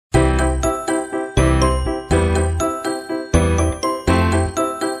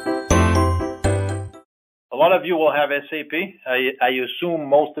lot of you will have SAP. I assume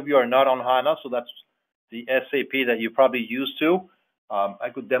most of you are not on HANA, so that's the SAP that you're probably used to. I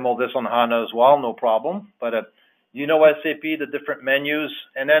could demo this on HANA as well, no problem. But you know SAP, the different menus.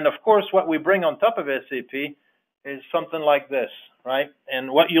 And then, of course, what we bring on top of SAP is something like this, right?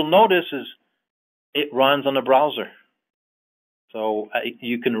 And what you'll notice is it runs on a browser. So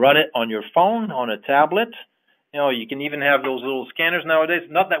you can run it on your phone, on a tablet. You know, you can even have those little scanners nowadays.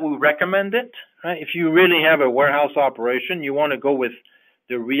 Not that we recommend it, right? If you really have a warehouse operation, you want to go with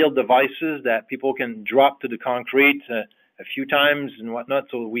the real devices that people can drop to the concrete a few times and whatnot.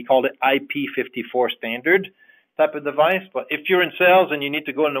 So we call it IP54 standard type of device. But if you're in sales and you need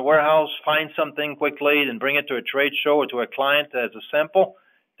to go in the warehouse, find something quickly and bring it to a trade show or to a client as a sample,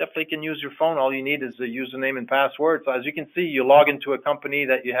 definitely can use your phone. All you need is a username and password. So as you can see, you log into a company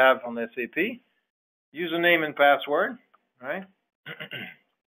that you have on SAP. Username and password, right?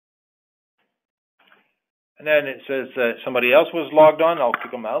 And then it says somebody else was logged on. I'll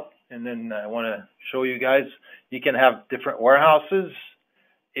kick them out. And then I want to show you guys, you can have different warehouses.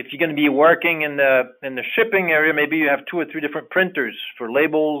 If you're going to be working in the shipping area, maybe you have 2 or 3 different printers for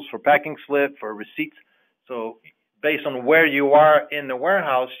labels, for packing slip, for receipts. So based on where you are in the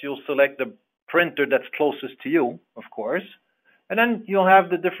warehouse, you'll select the printer that's closest to you, of course. And then you'll have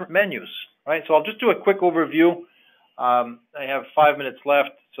the different menus. Right, so I'll just do a quick overview. I have 5 minutes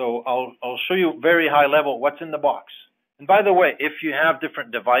left, so I'll show you very high level what's in the box. And by the way, if you have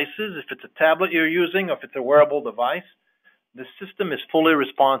different devices, if it's a tablet you're using, or if it's a wearable device, the system is fully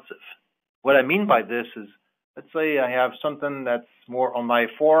responsive. What I mean by this is, let's say I have something that's more on my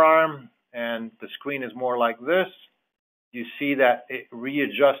forearm, and the screen is more like this. You see that it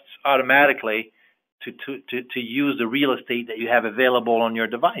readjusts automatically to use the real estate that you have available on your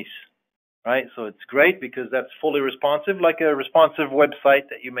device. Right, so it's great because that's fully responsive, like a responsive website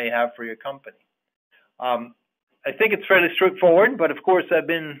that you may have for your company. I think it's fairly straightforward, but of course I've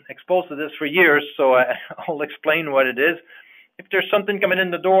been exposed to this for years, so I'll explain what it is. If there's something coming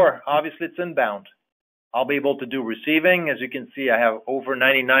in the door, obviously it's inbound. I'll be able to do receiving. As you can see, I have over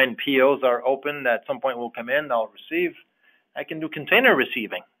 99 POs are open that at some point will come in, I'll receive. I can do container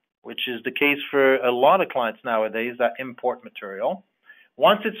receiving, which is the case for a lot of clients nowadays that import material.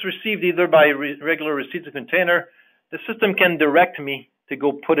 Once it's received either by regular receipts or container, the system can direct me to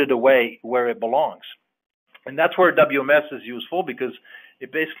go put it away where it belongs. And that's where WMS is useful because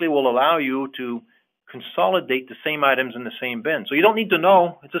it basically will allow you to consolidate the same items in the same bin. So you don't need to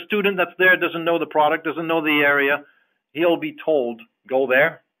know. It's a student that's there, doesn't know the product, doesn't know the area. He'll be told, go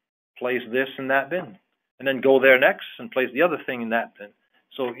there, place this in that bin, and then go there next and place the other thing in that bin.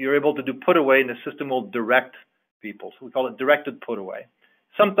 So you're able to do put away, and the system will direct people. So we call it directed put away.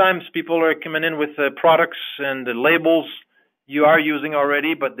 Sometimes people are coming in with products and the labels you are using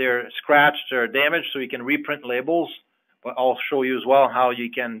already, but they're scratched or damaged, so you can reprint labels. But I'll show you as well how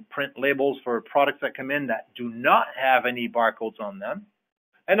you can print labels for products that come in that do not have any barcodes on them.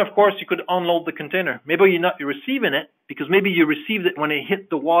 And of course, you could unload the container. Maybe you're not receiving it because maybe you received it when it hit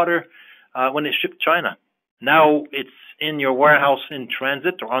the water when it shipped China. Now it's in your warehouse in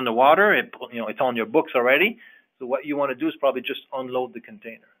transit or on the water. It's on your books already. So what you want to do is probably just unload the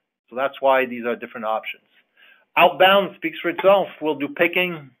container. So that's why these are different options. Outbound speaks for itself. We'll do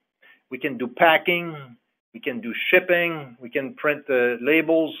picking. We can do packing. We can do shipping. We can print the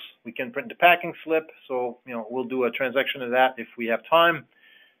labels. We can print the packing slip. So, we'll do a transaction of that if we have time.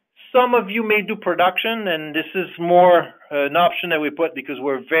 Some of you may do production, and this is more an option that we put because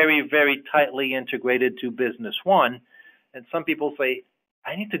we're very, very tightly integrated to Business One. And some people say,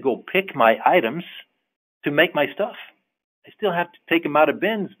 I need to go pick my items to make my stuff. I still have to take them out of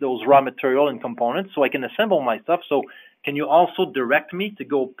bins, those raw material and components, so I can assemble my stuff. So can you also direct me to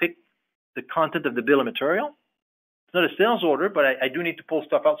go pick the content of the bill of material? It's not a sales order, but I do need to pull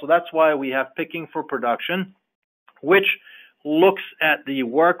stuff out. So that's why we have picking for production, which looks at the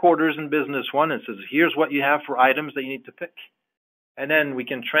work orders in Business One and says, here's what you have for items that you need to pick. And then we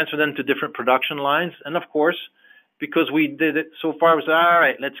can transfer them to different production lines. And of course, because we did it so far, we said, all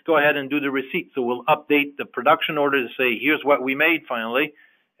right, let's go ahead and do the receipt. So we'll update the production order to say, here's what we made finally,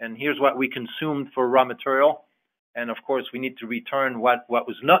 and here's what we consumed for raw material. And of course, we need to return what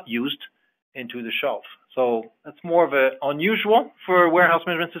was not used into the shelf. So that's more of an unusual for a warehouse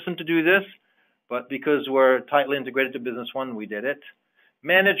management system to do this, but because we're tightly integrated to Business One, we did it.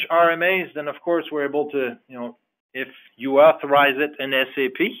 Manage RMAs, then of course we're able to, if you authorize it in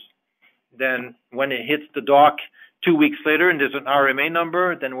SAP, then when it hits the dock 2 weeks later and there's an RMA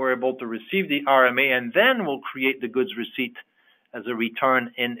number, then we're able to receive the RMA and then we'll create the goods receipt as a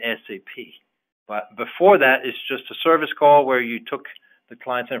return in SAP. But before that, it's just a service call where you took the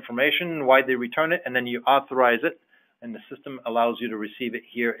client's information, why they return it, and then you authorize it, and the system allows you to receive it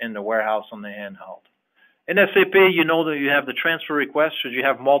here in the warehouse on the handheld. In SAP, you know that you have the transfer request should you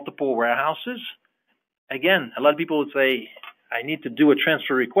have multiple warehouses. Again, a lot of people would say, I need to do a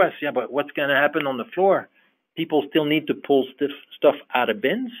transfer request. Yeah, but what's going to happen on the floor? People still need to pull stuff out of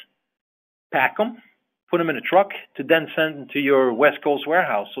bins, pack them, put them in a truck to then send them to your West Coast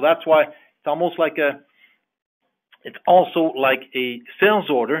warehouse. So that's why it's almost like it's also like a sales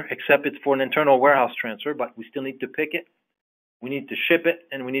order, except it's for an internal warehouse transfer, but we still need to pick it, we need to ship it,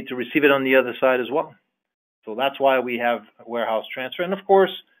 and we need to receive it on the other side as well. So that's why we have a warehouse transfer. And of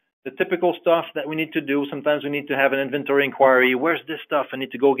course, the typical stuff that we need to do, sometimes we need to have an inventory inquiry. Where's this stuff? I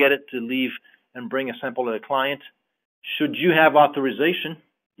need to go get it to leave and bring a sample to the client. Should you have authorization,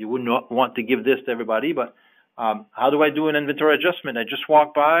 you would not want to give this to everybody, but how do I do an inventory adjustment? I just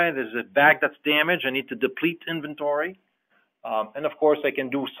walk by, there's a bag that's damaged, I need to deplete inventory. And of course, I can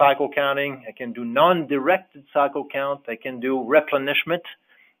do cycle counting, I can do non-directed cycle count, I can do replenishment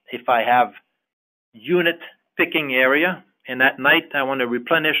if I have unit picking area, and at night I want to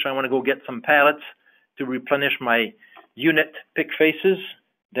replenish, I want to go get some pallets to replenish my unit pick faces,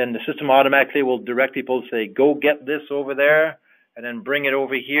 then the system automatically will direct people to say, go get this over there, and then bring it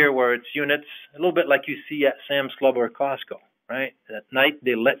over here where it's units, a little bit like you see at Sam's Club or Costco, right? At night,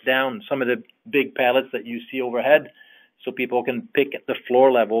 they let down some of the big pallets that you see overhead so people can pick at the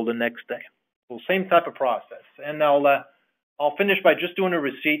floor level the next day. So same type of process. And I'll finish by just doing a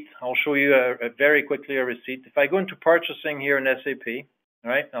receipt. I'll show you very quickly a receipt. If I go into purchasing here in SAP,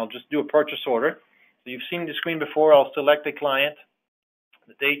 right, I'll just do a purchase order. So you've seen the screen before. I'll select the client,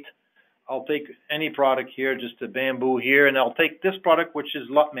 the date. I'll take any product here, just a bamboo here, and I'll take this product, which is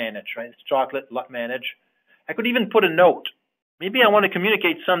lot manage, right? It's chocolate, lot manage. I could even put a note. Maybe I want to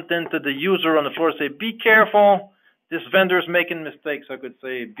communicate something to the user on the floor, say, be careful, this vendor's making mistakes. I could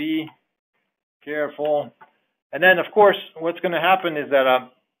say, be careful. And then, of course, what's going to happen is that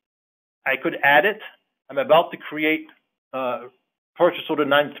I could add it. I'm about to create purchase order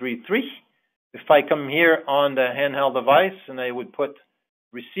 933. If I come here on the handheld device and I would put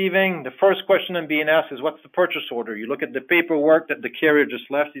receiving, the first question I'm being asked is, what's the purchase order? You look at the paperwork that the carrier just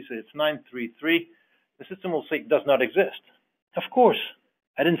left, you say it's 933. The system will say it does not exist. Of course,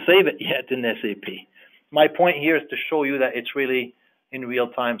 I didn't save it yet in SAP. My point here is to show you that it's really in real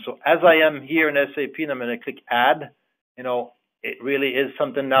time. So as I am here in SAP and I'm going to click add, you know, it really is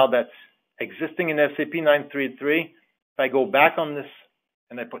something now that's existing in SAP 933. If I go back on this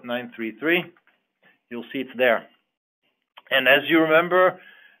and I put 933, you'll see it's there. And as you remember,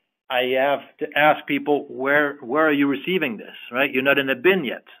 I have to ask people, where are you receiving this, right? You're not in a bin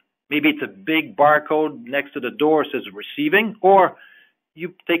yet. Maybe it's a big barcode next to the door says receiving, or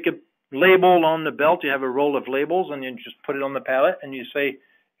you take a label on the belt, you have a roll of labels, and you just put it on the pallet, and you say,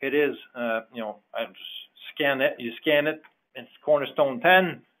 it is, I just scan it, you scan it, it's Cornerstone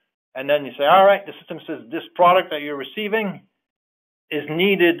 10, and then you say, all right, the system says this product that you're receiving is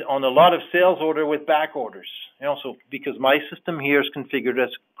needed on a lot of sales order with back orders. And also because my system here is configured as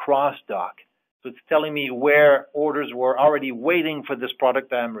cross-dock. So it's telling me where orders were already waiting for this product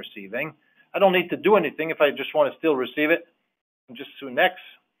that I'm receiving. I don't need to do anything. If I just want to still receive it, I'm just do next.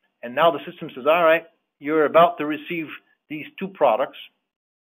 And now the system says, all right, you're about to receive these two products.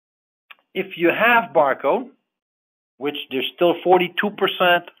 If you have barcode, which there's still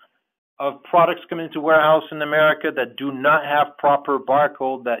 42% of products coming into warehouse in America that do not have proper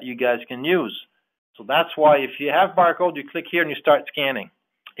barcode that you guys can use. So that's why if you have barcode, you click here and you start scanning.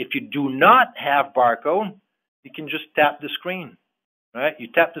 If you do not have barcode, you can just tap the screen, right? You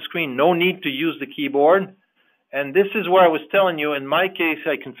tap the screen, no need to use the keyboard. And this is where I was telling you, in my case,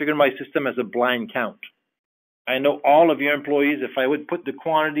 I configured my system as a blind count. I know all of your employees, if I would put the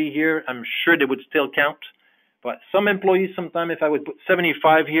quantity here, I'm sure they would still count. But some employees, sometimes if I would put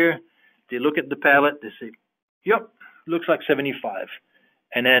 75 here, they look at the pallet, they say, yep, looks like 75.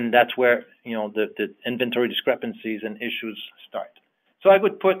 And then that's where, you know, the inventory discrepancies and issues start. So I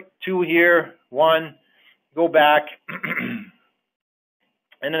would put 2 here, 1, go back, and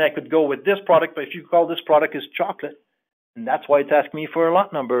then I could go with this product, but if you call this product is chocolate, and that's why it's asking me for a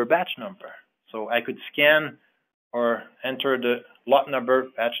lot number or batch number. So I could scan or enter the lot number,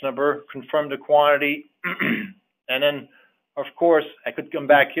 batch number, confirm the quantity, and then of course, I could come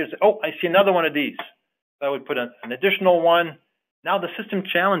back here and say, oh, I see another one of these. So I would put an additional one. Now the system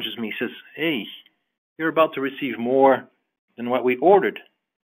challenges me, says, hey, you're about to receive more than what we ordered.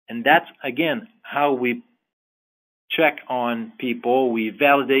 And that's, again, how we check on people. We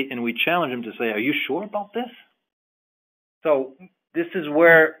validate and we challenge them to say, are you sure about this? So This is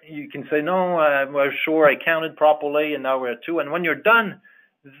where you can say, no, I'm sure I counted properly, and now we're at 2. And when you're done,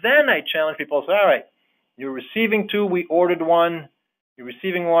 then I challenge people. Say, all right, you're receiving 2, we ordered 1. You're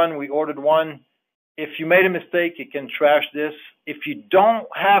receiving 1, we ordered 1. If you made a mistake, you can trash this. If you don't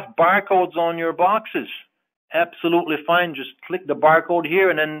have barcodes on your boxes, absolutely fine. Just click the barcode here,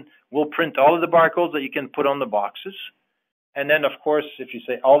 and then we'll print all of the barcodes that you can put on the boxes. And then, of course, if you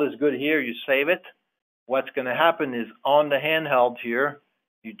say all is good here, you save it. What's going to happen is on the handheld here,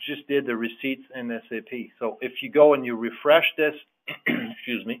 you just did the receipts in SAP. So if you go and you refresh this,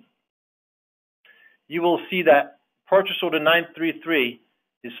 excuse me, you will see that purchase order 933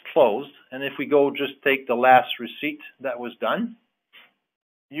 is closed. And if we go just take the last receipt that was done,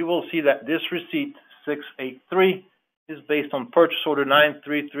 you will see that this receipt 683 is based on purchase order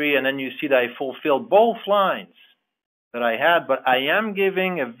 933, and then you see that I fulfilled both lines that I had, but I am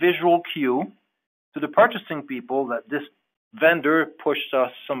giving a visual cue to the purchasing people that this vendor pushed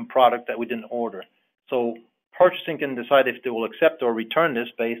us some product that we didn't order. So purchasing can decide if they will accept or return this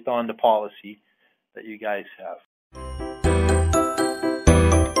based on the policy that you guys have.